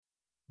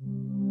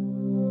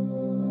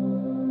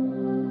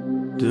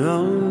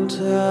Don't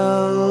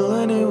tell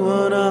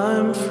anyone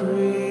I'm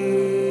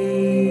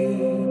free.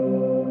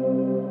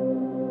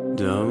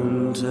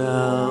 Don't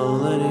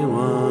tell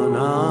anyone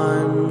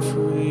I'm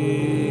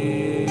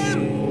free.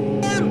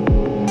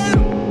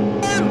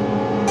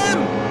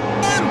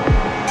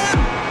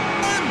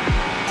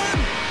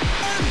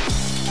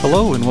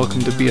 Hello and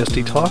welcome to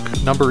BSD Talk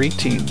number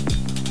 18.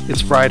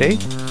 It's Friday,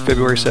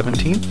 February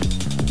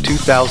 17th,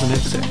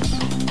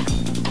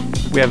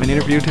 2006. We have an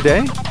interview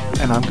today,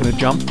 and I'm going to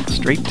jump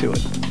straight to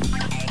it.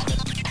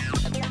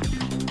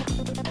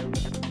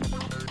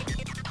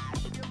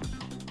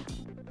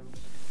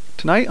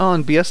 Tonight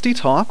on BSD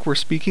Talk, we're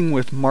speaking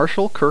with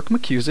Marshall Kirk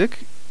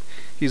McKusick.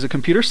 He's a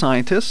computer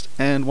scientist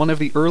and one of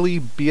the early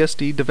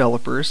BSD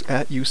developers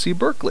at UC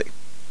Berkeley.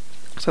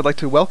 So I'd like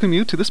to welcome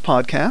you to this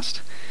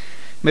podcast,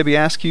 maybe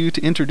ask you to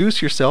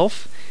introduce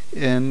yourself,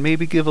 and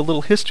maybe give a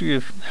little history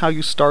of how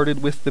you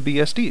started with the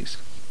BSDs.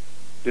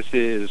 This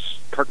is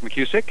Kirk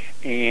McKusick,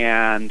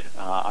 and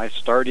I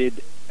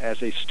started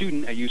as a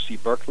student at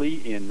UC Berkeley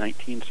in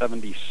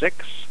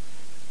 1976.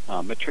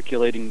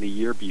 Matriculating the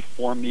year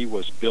before me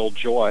was Bill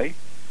Joy,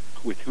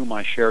 with whom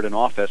I shared an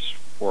office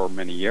for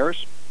many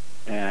years.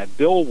 And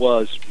Bill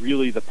was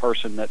really the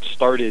person that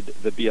started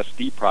the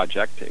BSD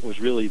project. It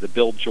was really the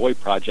Bill Joy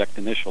project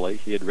initially.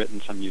 He had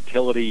written some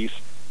utilities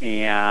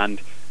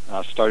and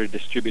started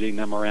distributing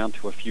them around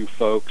to a few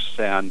folks,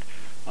 and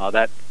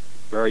that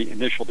very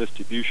initial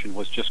distribution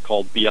was just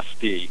called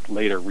BSD,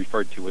 later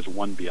referred to as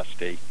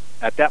 1BSD.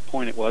 At that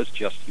point it was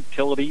just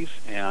utilities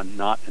and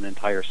not an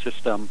entire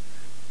system.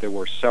 There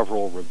were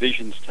several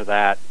revisions to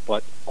that,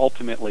 but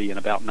ultimately in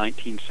about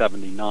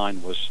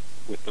 1979 was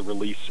with the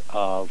release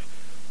of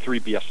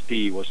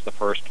 3BSD was the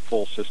first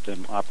full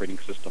system, operating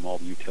system, all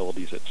the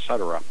utilities,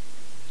 etc.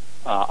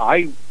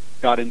 I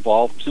got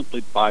involved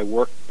simply by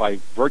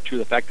virtue of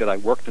the fact that I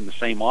worked in the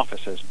same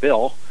office as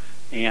Bill,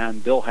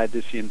 and Bill had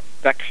this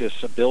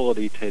infectious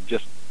ability to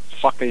just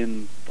suck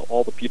in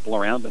all the people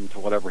around him to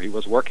whatever he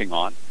was working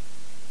on.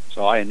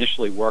 So I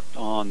initially worked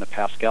on the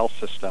Pascal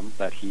system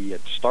that he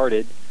had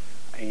started,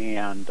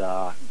 and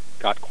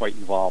got quite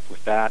involved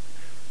with that,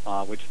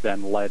 which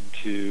then led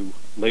to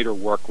later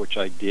work which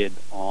I did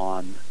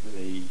on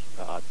the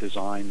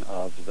design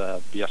of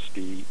the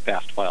BSD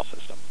fast file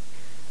system.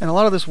 And a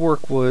lot of this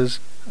work was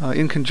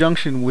in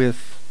conjunction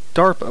with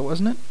DARPA,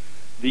 wasn't it?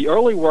 The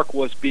early work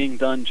was being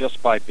done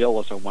just by Bill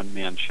as a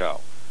one-man show.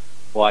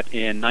 But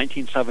in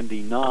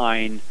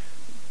 1979,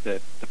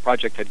 the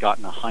project had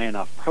gotten a high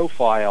enough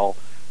profile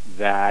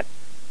that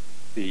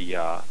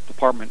the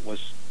department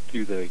was,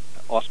 through the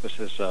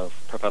auspices of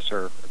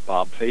Professor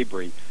Bob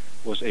Fabry,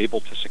 was able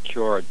to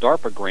secure a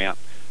DARPA grant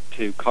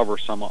to cover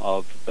some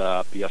of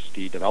the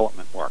BSD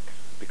development work,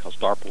 because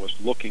DARPA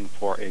was looking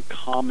for a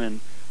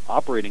common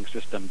operating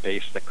system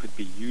base that could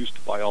be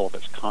used by all of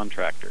its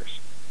contractors.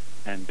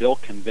 And Bill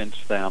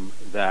convinced them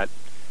that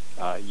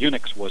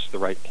Unix was the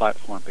right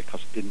platform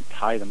because it didn't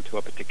tie them to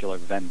a particular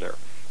vendor.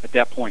 At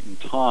that point in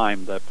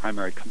time, the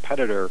primary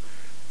competitor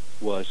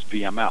was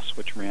VMS,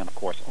 which ran, of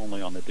course,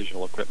 only on the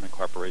Digital Equipment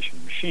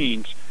Corporation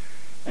machines.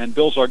 And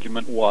Bill's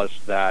argument was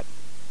that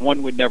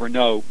one would never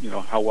know,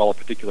 how well a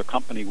particular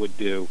company would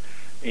do,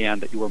 and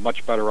that you were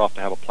much better off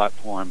to have a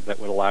platform that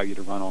would allow you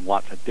to run on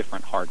lots of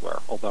different hardware.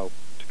 Although,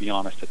 to be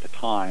honest, at the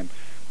time,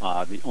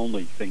 the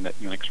only thing that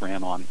Unix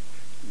ran on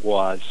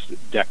was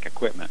DEC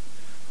equipment.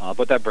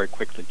 But that very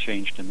quickly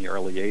changed in the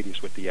early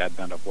 80s with the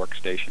advent of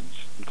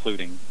workstations,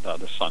 including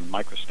the Sun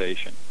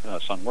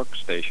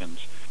workstations,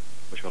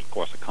 which was, of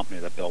course, a company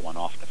that Bill went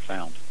off to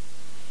found.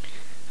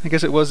 I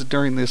guess it was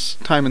during this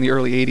time in the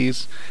early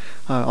 80s,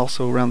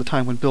 also around the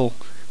time when Bill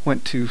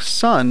went to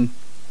Sun,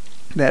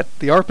 that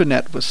the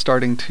ARPANET was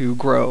starting to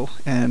grow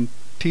and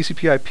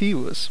TCP/IP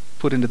was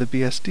put into the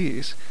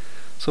BSDs.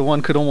 So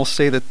one could almost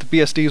say that the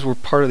BSDs were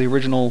part of the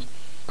original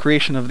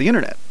creation of the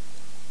Internet.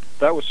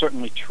 That was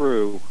certainly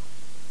true.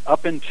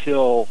 Up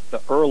until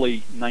the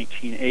early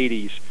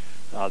 1980s,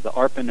 the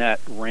ARPANET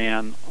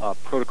ran a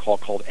protocol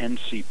called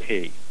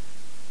NCP.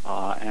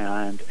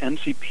 And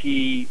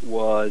NCP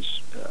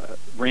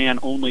ran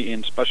only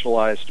in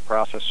specialized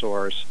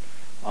processors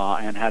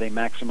and had a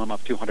maximum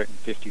of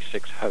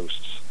 256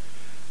 hosts.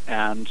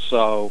 And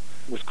so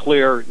it was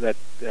clear that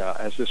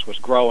as this was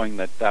growing,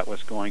 that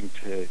was going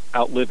to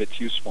outlive its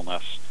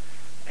usefulness.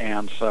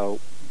 And so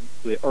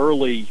the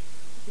early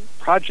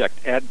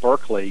project at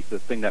Berkeley, the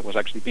thing that was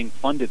actually being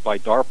funded by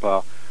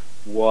DARPA,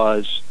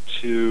 was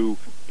to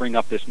bring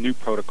up this new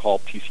protocol,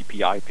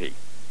 TCP/IP.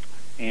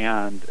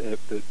 And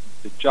the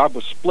job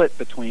was split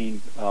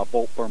between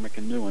Bolt, Burmick,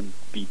 and Newen,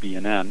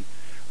 BB&N,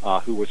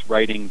 who was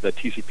writing the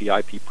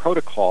TCP/IP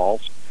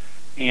protocols,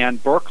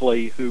 and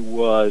Berkeley, who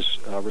was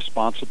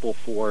responsible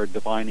for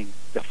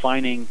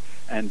defining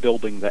and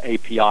building the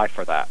API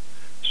for that.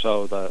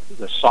 So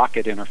the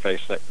socket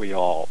interface that we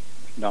all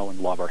know and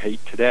love or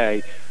hate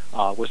today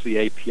was the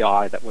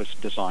API that was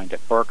designed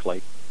at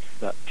Berkeley.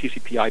 The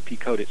TCP/IP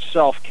code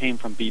itself came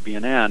from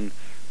BB&N,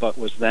 but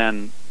was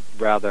then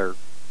rather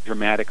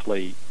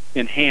dramatically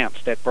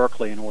enhanced at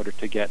Berkeley in order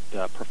to get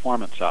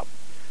performance up.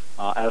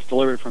 as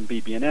delivered from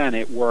BB&N,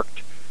 it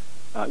worked.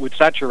 It would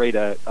saturate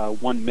a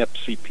 1 MIP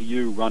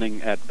CPU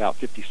running at about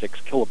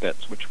 56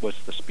 kilobits, which was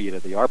the speed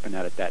of the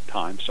ARPANET at that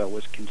time, so it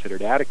was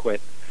considered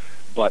adequate.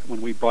 But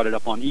when we brought it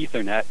up on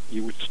Ethernet,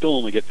 you would still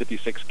only get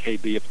 56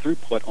 KB of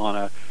throughput on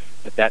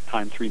at that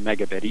time, 3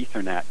 megabit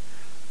Ethernet.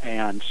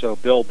 And so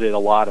Bill did a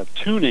lot of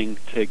tuning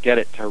to get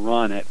it to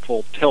run at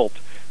full tilt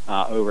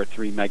over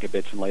 3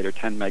 megabits and later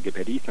 10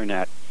 megabit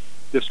Ethernet.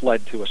 This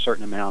led to a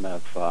certain amount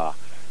of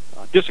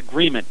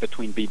disagreement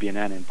between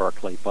BB&N and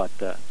Berkeley, but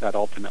that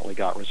ultimately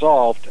got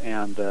resolved,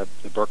 and the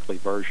Berkeley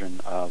version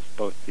of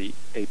both the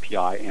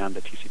API and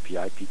the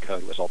TCP/IP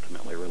code was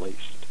ultimately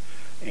released.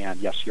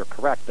 And yes, you're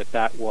correct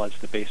that was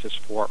the basis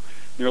for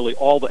nearly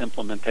all the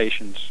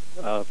implementations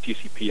of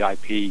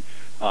TCP/IP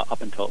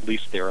up until at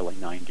least the early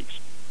 90s.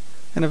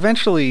 And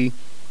eventually,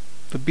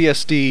 the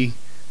BSD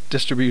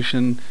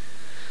distribution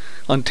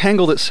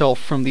untangled itself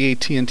from the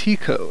AT&T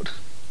code.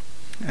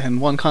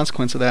 And one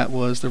consequence of that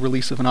was the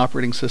release of an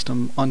operating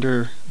system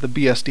under the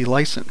BSD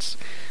license.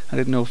 I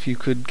didn't know if you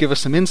could give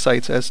us some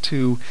insights as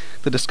to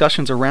the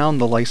discussions around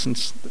the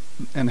license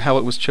and how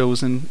it was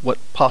chosen, what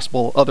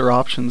possible other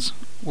options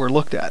were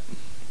looked at.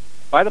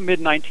 By the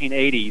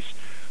mid-1980s,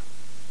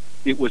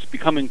 it was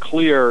becoming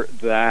clear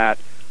that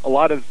a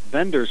lot of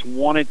vendors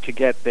wanted to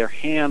get their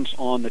hands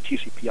on the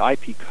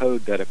TCP/IP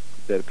code that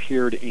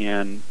appeared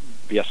in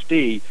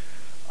BSD,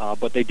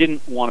 but they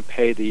didn't want to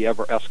pay the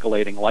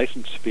ever-escalating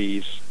license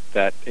fees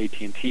that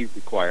AT&T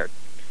required.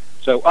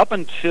 So up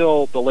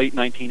until the late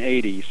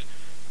 1980s,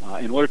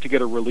 in order to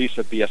get a release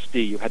of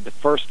BSD, you had to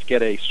first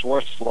get a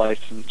source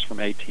license from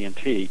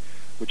AT&T,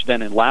 which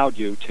then allowed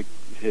you to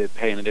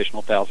pay an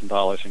additional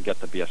 $1,000 and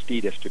get the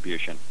BSD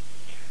distribution.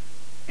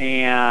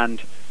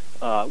 And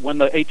when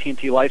the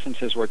AT&T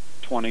licenses were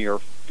 $20,000 or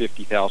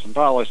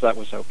 $50,000, that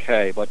was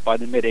okay. But by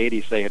the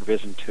mid-'80s, they had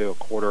risen to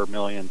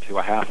 $250,000 to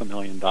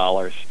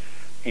 $500,000,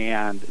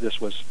 and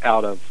this was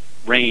out of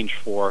range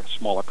for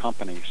smaller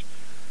companies.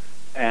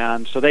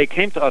 And so they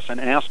came to us and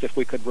asked if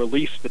we could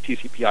release the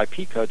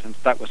TCP/IP code, since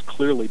that was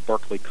clearly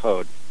Berkeley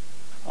code.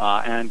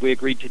 And we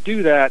agreed to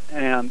do that,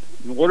 and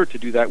in order to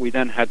do that, we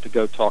then had to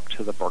go talk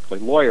to the Berkeley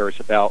lawyers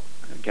about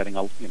getting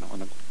an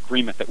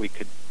agreement that we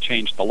could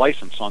change the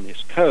license on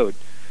this code.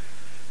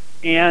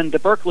 And the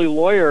Berkeley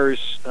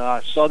lawyers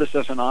saw this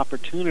as an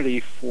opportunity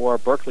for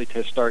Berkeley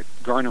to start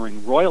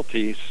garnering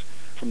royalties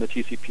from the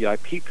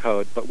TCP/IP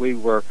code, but we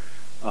were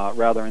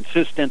rather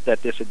insistent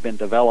that this had been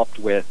developed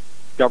with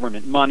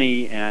government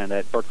money and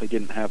that Berkeley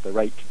didn't have the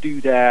right to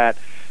do that,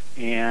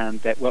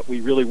 and that what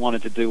we really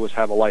wanted to do was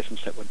have a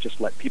license that would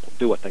just let people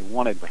do what they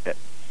wanted with it.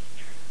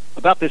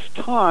 About this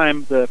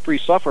time, the Free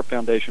Software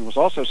Foundation was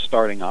also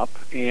starting up,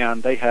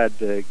 and they had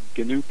the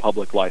GNU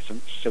public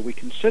license, so we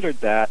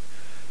considered that,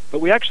 but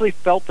we actually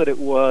felt that it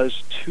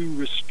was too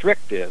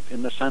restrictive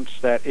in the sense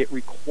that it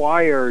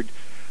required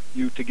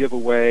you to give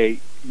away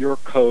your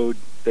code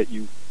that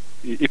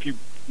if you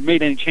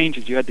made any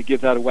changes, you had to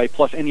give that away,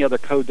 plus any other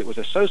code that was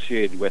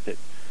associated with it.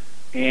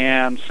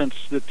 And since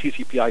the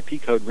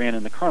TCP/IP code ran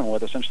in the kernel,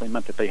 it essentially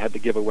meant that they had to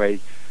give away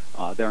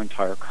their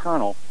entire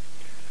kernel.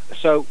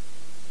 So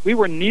we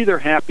were neither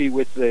happy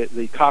with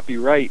the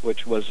copyright,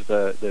 which was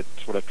the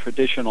sort of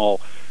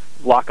traditional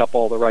lock up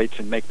all the rights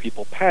and make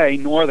people pay,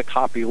 nor the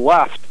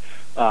copyleft,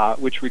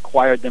 which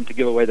required them to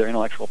give away their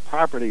intellectual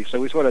property. So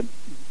we sort of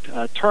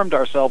termed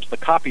ourselves the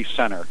copy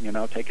center,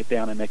 take it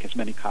down and make as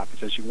many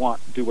copies as you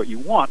want, do what you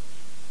want.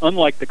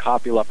 Unlike the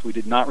copyleft, we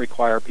did not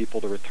require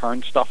people to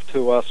return stuff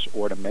to us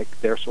or to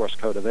make their source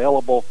code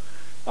available.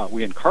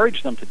 We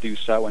encouraged them to do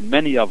so, and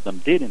many of them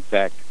did, in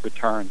fact,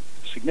 return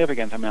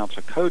significant amounts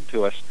of code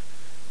to us,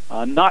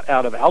 not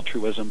out of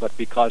altruism, but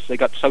because they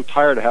got so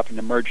tired of having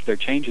to merge their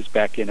changes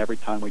back in every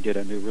time we did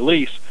a new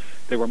release.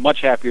 They were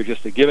much happier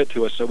just to give it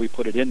to us, so we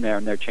put it in there,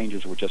 and their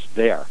changes were just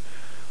there.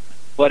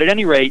 But at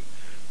any rate,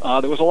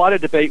 there was a lot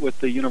of debate with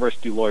the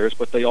university lawyers,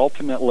 but they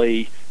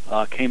ultimately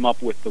came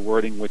up with the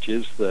wording which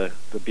is the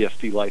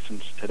BSD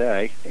license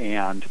today,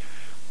 and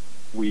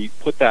we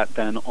put that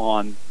then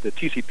on the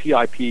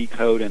TCP/IP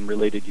code and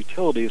related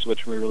utilities,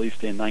 which we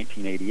released in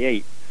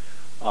 1988.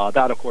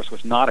 That, of course,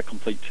 was not a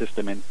complete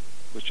system and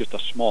was just a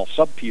small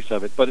sub-piece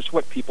of it, but it's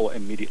what people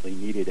immediately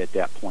needed at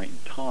that point in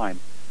time.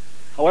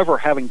 However,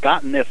 having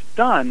gotten this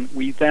done,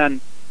 we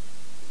then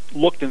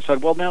looked and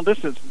said, well, now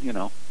this is,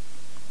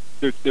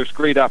 there's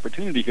great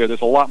opportunity here.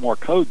 There's a lot more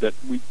code that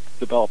we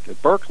developed at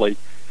Berkeley.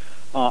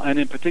 And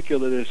in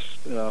particular, this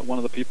one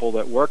of the people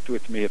that worked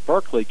with me at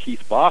Berkeley,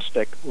 Keith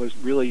Bostick, was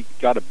really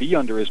got a bee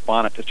under his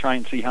bonnet to try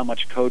and see how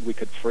much code we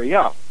could free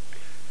up.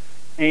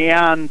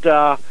 And,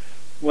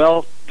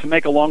 well, to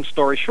make a long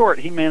story short,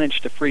 he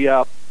managed to free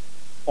up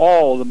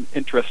all the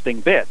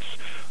interesting bits,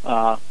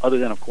 other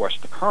than, of course,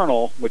 the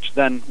kernel, which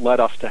then led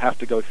us to have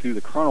to go through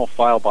the kernel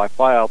file by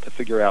file to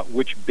figure out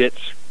which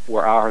bits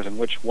were ours and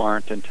which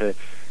weren't, and to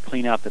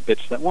clean out the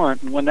bits that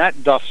weren't. And when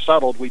that dust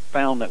settled, we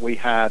found that we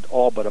had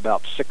all but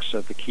about 6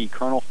 of the key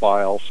kernel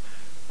files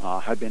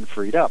had been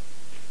freed up.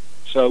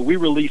 So we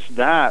released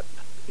that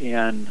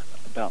in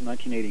about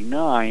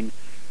 1989,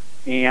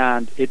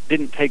 And it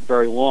didn't take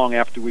very long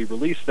after we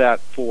released that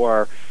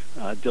for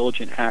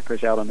diligent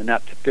hackers out on the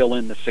net to fill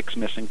in the 6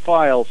 missing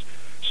files.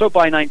 So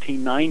by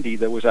 1990,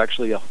 there was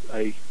actually a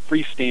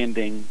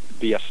freestanding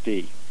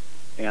BSD.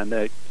 And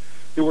there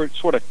were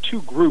sort of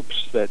 2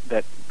 groups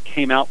that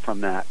came out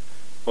from that.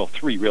 Well,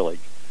 3 really.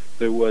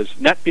 There was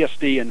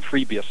NetBSD and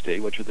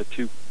FreeBSD, which are the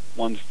 2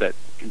 ones that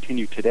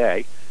continue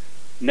today.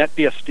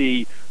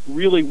 NetBSD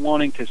really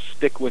wanting to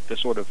stick with the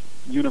sort of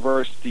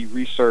university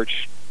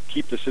research,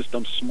 keep the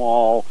system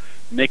small,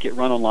 make it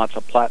run on lots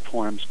of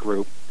platforms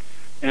group.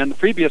 And the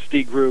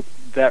FreeBSD group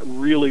that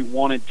really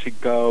wanted to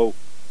go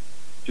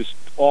just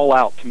all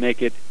out to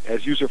make it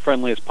as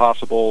user-friendly as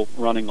possible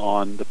running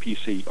on the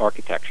PC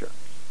architecture.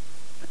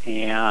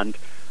 And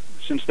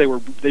since they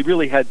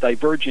really had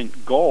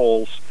divergent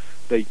goals,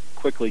 they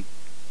quickly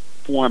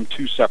formed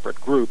 2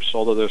 separate groups,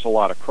 although there's a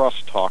lot of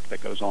crosstalk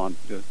that goes on,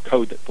 the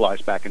code that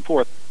flies back and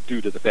forth due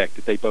to the fact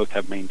that they both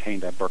have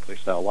maintained a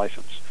Berkeley-style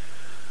license.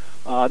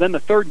 Then the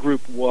 3rd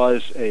group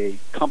was a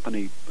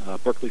company,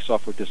 Berkeley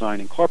Software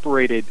Design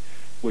Incorporated,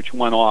 which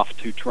went off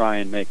to try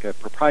and make a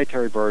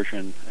proprietary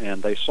version,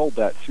 and they sold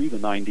that through the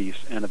 90s,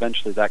 and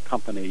eventually that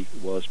company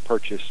was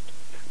purchased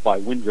by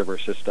Wind River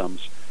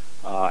Systems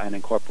and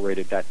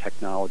incorporated that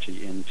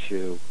technology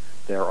into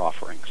their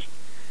offerings.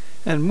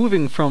 And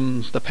moving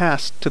from the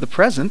past to the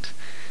present,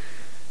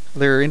 are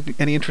there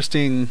any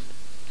interesting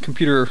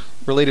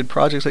computer-related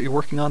projects that you're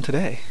working on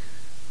today?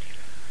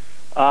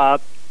 I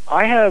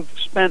have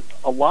spent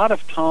a lot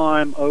of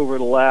time over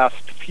the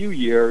last few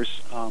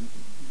years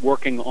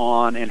working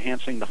on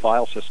enhancing the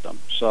file system.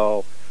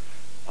 So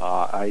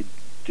I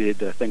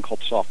did a thing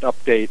called soft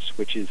updates,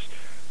 which is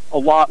a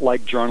lot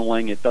like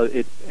journaling.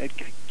 It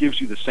gives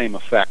you the same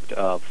effect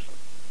of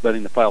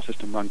letting the file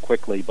system run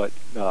quickly, but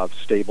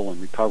stable and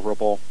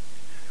recoverable.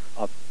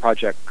 A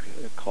project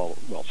called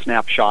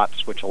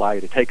snapshots, which allow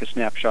you to take a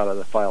snapshot of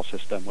the file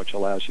system, which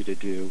allows you to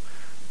do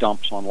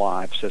dumps on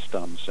live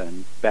systems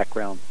and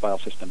background file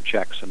system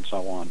checks and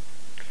so on.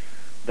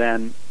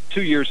 Then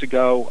 2 years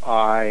ago,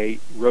 I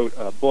wrote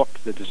a book,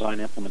 The Design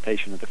and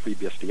Implementation of the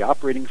FreeBSD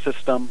Operating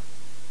System.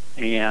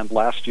 And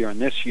last year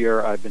and this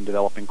year, I've been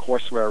developing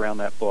courseware around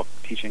that book,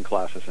 teaching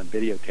classes and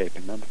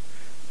videotaping them.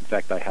 In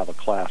fact, I have a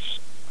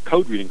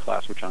code reading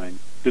class, which I'm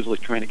busily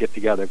trying to get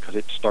together because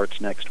it starts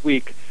next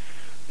week.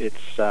 It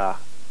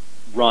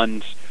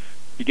runs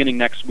beginning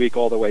next week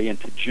all the way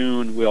into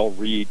June. We'll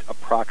read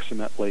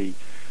approximately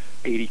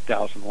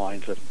 80,000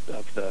 lines of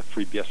the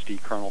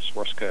FreeBSD kernel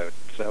source code.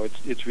 So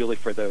it's really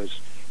for those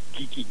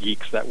geeky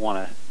geeks that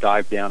want to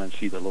dive down and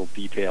see the little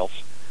details.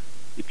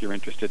 If you're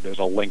interested, there's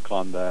a link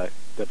on the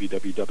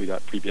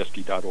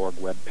www.freebsd.org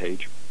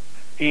webpage.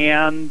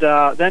 And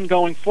then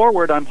going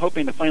forward, I'm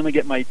hoping to finally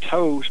get my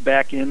toes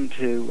back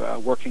into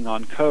working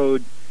on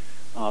code.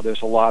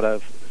 There's a lot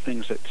of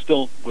things that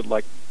still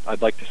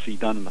I'd like to see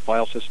done in the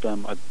file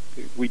system.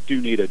 We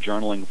do need a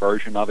journaling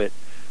version of it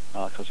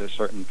because there's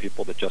certain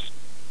people that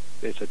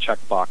it's a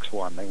checkbox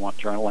for them. They want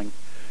journaling.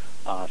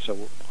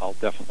 So I'll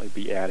definitely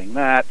be adding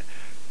that.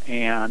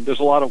 And there's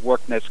a lot of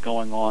work that's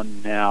going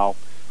on now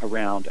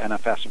around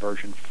NFS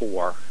version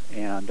 4.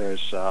 And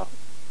there's a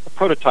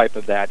prototype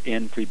of that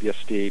in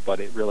FreeBSD, but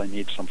it really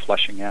needs some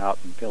fleshing out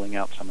and filling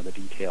out some of the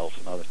details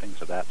and other things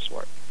of that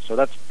sort. So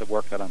that's the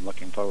work that I'm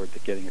looking forward to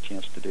getting a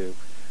chance to do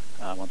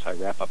once I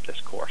wrap up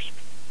this course.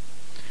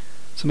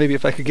 So maybe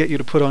if I could get you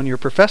to put on your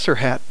professor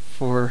hat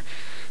for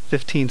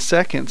 15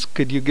 seconds,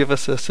 could you give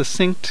us a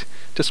succinct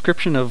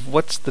description of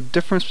what's the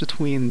difference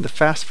between the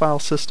fast file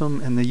system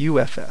and the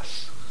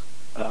UFS?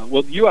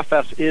 Well,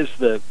 UFS is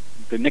the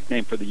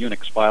nickname for the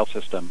Unix file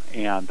system,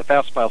 and the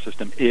fast file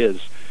system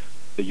is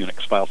the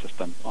Unix file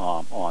system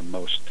on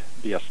most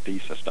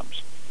BSD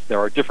systems. There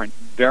are different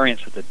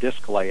variants of the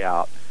disk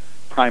layout,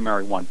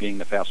 primary one being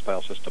the fast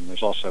file system.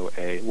 There's also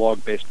a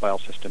log-based file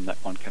system that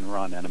one can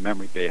run and a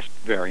memory-based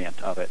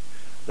variant of it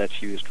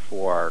that's used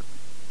for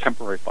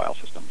temporary file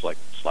systems like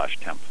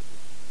 /temp.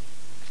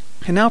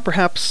 And now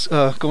perhaps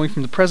going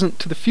from the present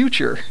to the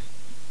future,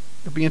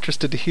 I'd be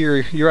interested to hear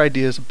your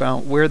ideas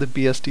about where the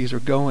BSDs are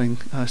going,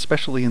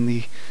 especially in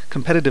the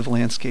competitive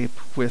landscape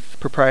with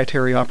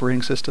proprietary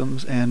operating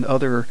systems and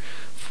other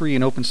free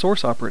and open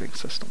source operating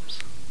systems.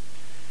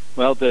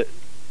 Well, the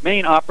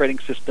main operating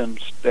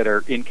systems that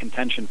are in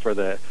contention for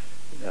the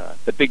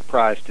big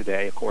prize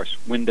today, of course,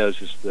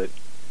 Windows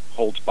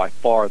holds by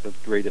far the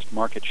greatest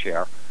market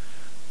share.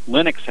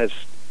 Linux has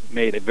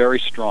made a very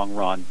strong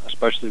run,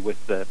 especially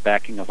with the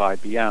backing of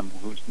IBM,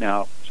 who's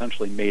now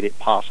essentially made it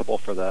possible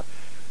for the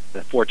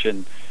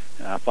Fortune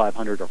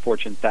 500 or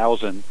Fortune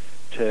 1000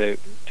 to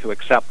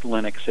accept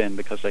Linux in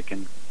because they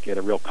can get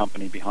a real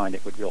company behind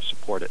it with real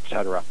support,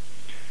 etc.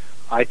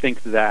 I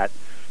think that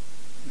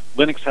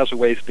Linux has a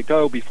ways to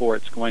go before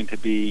it's going to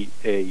be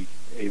a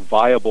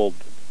viable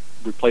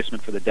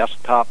replacement for the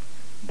desktop,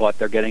 but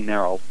they're getting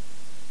there a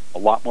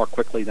lot more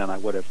quickly than I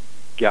would have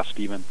guessed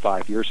even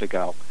 5 years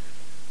ago.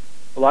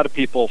 A lot of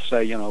people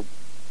say,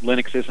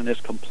 Linux isn't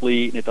as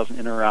complete and it doesn't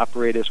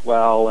interoperate as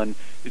well and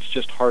it's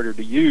just harder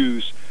to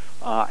use.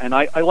 And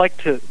I like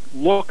to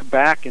look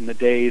back in the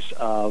days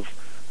of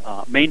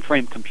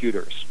mainframe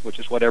computers, which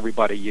is what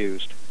everybody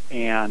used.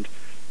 And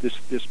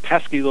this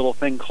pesky little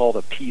thing called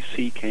a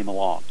PC came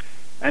along.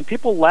 And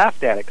people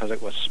laughed at it because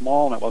it was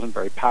small and it wasn't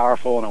very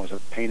powerful and it was a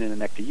pain in the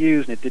neck to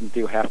use and it didn't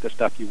do half the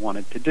stuff you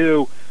wanted to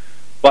do.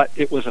 But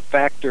it was a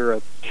factor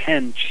of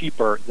 10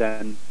 cheaper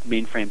than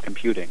mainframe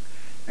computing.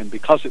 And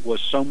because it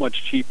was so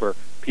much cheaper,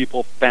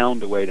 people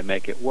found a way to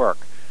make it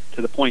work,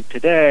 to the point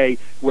today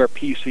where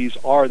PCs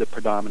are the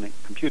predominant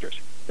computers.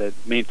 The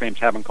mainframes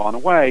haven't gone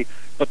away,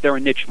 but they're a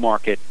niche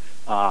market,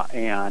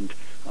 and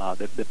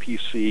the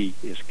PC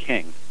is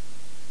king.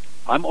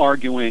 I'm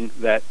arguing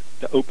that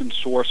the open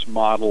source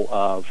model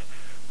of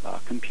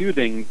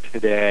computing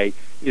today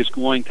is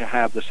going to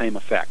have the same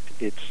effect.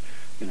 It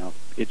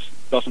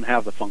doesn't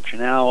have the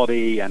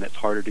functionality, and it's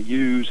harder to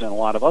use, and a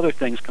lot of other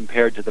things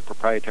compared to the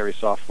proprietary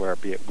software,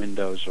 be it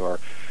Windows or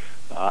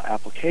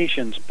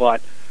applications,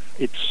 but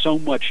it's so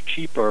much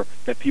cheaper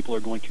that people are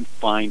going to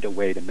find a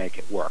way to make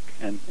it work.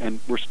 And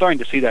we're starting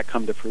to see that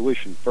come to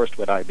fruition, first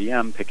with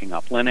IBM picking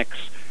up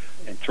Linux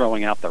and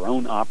throwing out their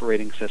own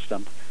operating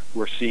system.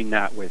 We're seeing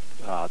that with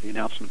the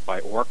announcement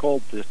by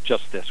Oracle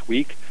just this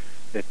week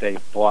that they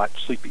bought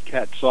Sleepy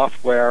Cat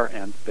Software,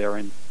 and they're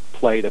in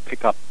play to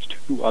pick up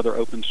 2 other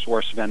open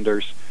source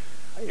vendors,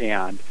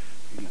 and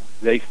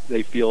they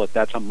feel that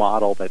that's a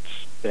model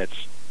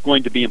that's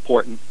going to be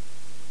important.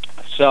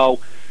 So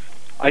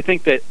I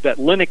think that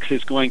Linux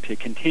is going to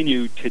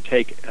continue to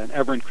take an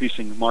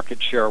ever-increasing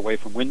market share away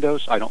from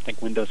Windows. I don't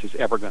think Windows is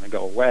ever going to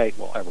go away.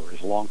 Well, ever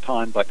is a long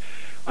time, but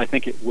I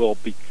think it will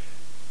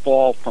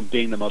fall from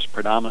being the most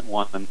predominant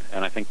one,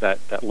 and I think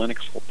that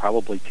Linux will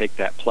probably take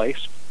that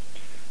place,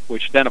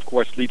 which then, of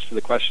course, leads to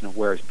the question of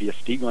where is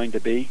BSD going to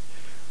be.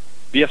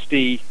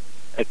 BSD,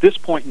 at this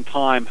point in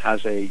time,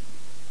 has a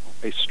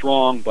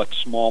strong but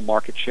small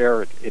market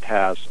share. It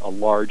has a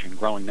large and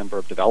growing number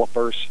of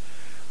developers.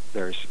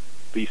 There's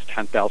at least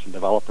 10,000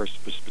 developers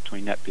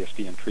between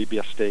NetBSD and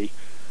FreeBSD.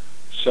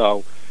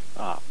 So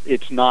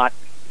it's not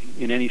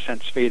in any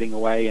sense fading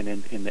away, and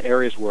in the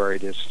areas where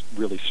it is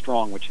really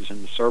strong, which is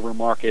in the server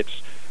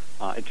markets,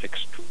 it's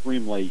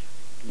extremely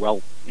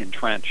well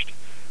entrenched.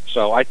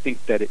 So I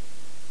think that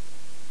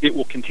it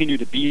will continue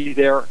to be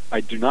there. I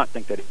do not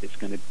think that it's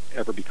going to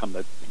ever become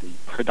the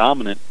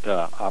predominant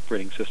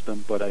operating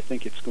system, but I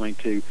think it's going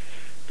to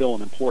fill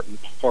an important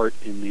part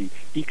in the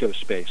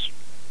ecospace.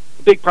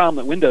 The big problem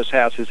that Windows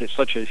has is it's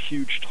such a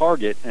huge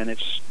target, and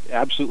it's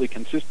absolutely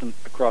consistent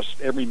across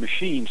every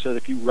machine, so that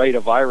if you write a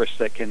virus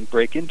that can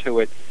break into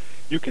it,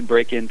 you can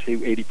break into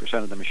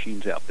 80% of the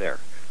machines out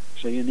there.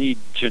 So you need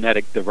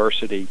genetic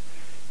diversity,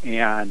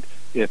 and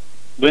if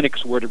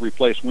Linux were to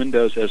replace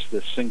Windows as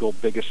the single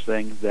biggest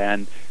thing,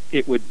 then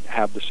it would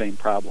have the same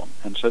problem.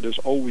 And so there's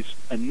always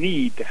a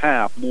need to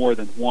have more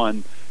than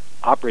one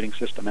operating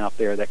system out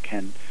there that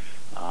can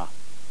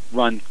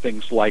run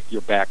things like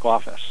your back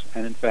office.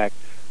 And in fact,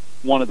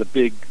 one of the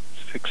big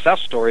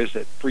success stories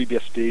that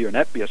FreeBSD or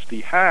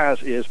NetBSD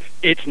has is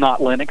it's not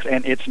Linux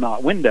and it's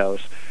not Windows.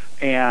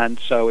 And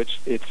so it's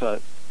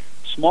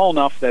small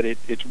enough that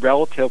it's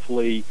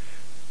relatively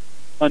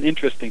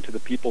uninteresting to the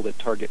people that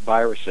target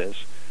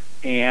viruses,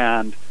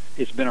 and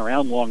it's been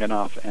around long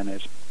enough and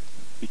has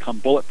become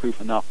bulletproof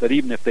enough that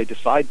even if they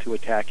decide to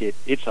attack it,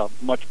 it's a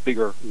much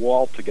bigger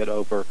wall to get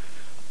over,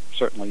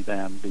 certainly,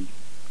 than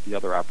the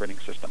other operating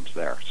systems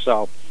there.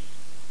 So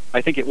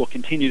I think it will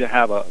continue to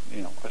have a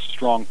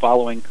strong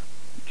following.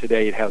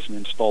 Today it has an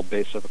installed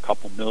base of a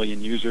couple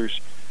million users,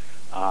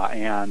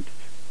 and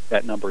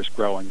that number is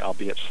growing,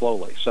 albeit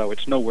slowly. So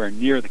it's nowhere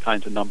near the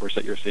kinds of numbers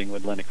that you're seeing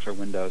with Linux or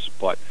Windows,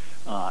 but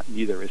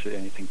neither is it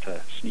anything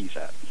to sneeze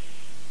at.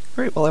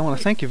 Great. Well, I want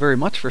to thank you very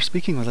much for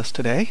speaking with us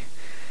today.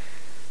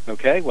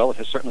 Okay. Well, it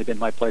has certainly been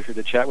my pleasure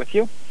to chat with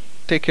you.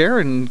 Take care,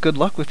 and good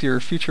luck with your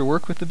future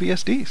work with the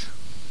BSDs.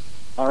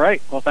 All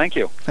right. Well, thank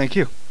you. Thank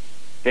you.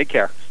 Take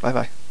care.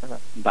 Bye-bye.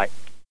 Bye.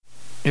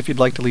 If you'd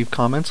like to leave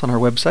comments on our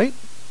website,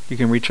 you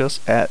can reach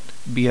us at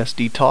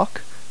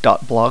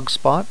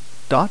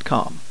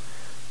bsdtalk.blogspot.com.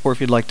 Or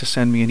if you'd like to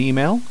send me an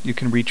email, you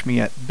can reach me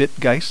at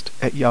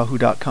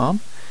bitgeist@yahoo.com.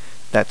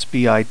 That's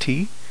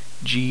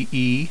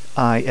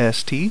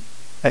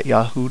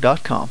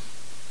bitgeist@yahoo.com.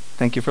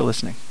 Thank you for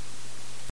listening.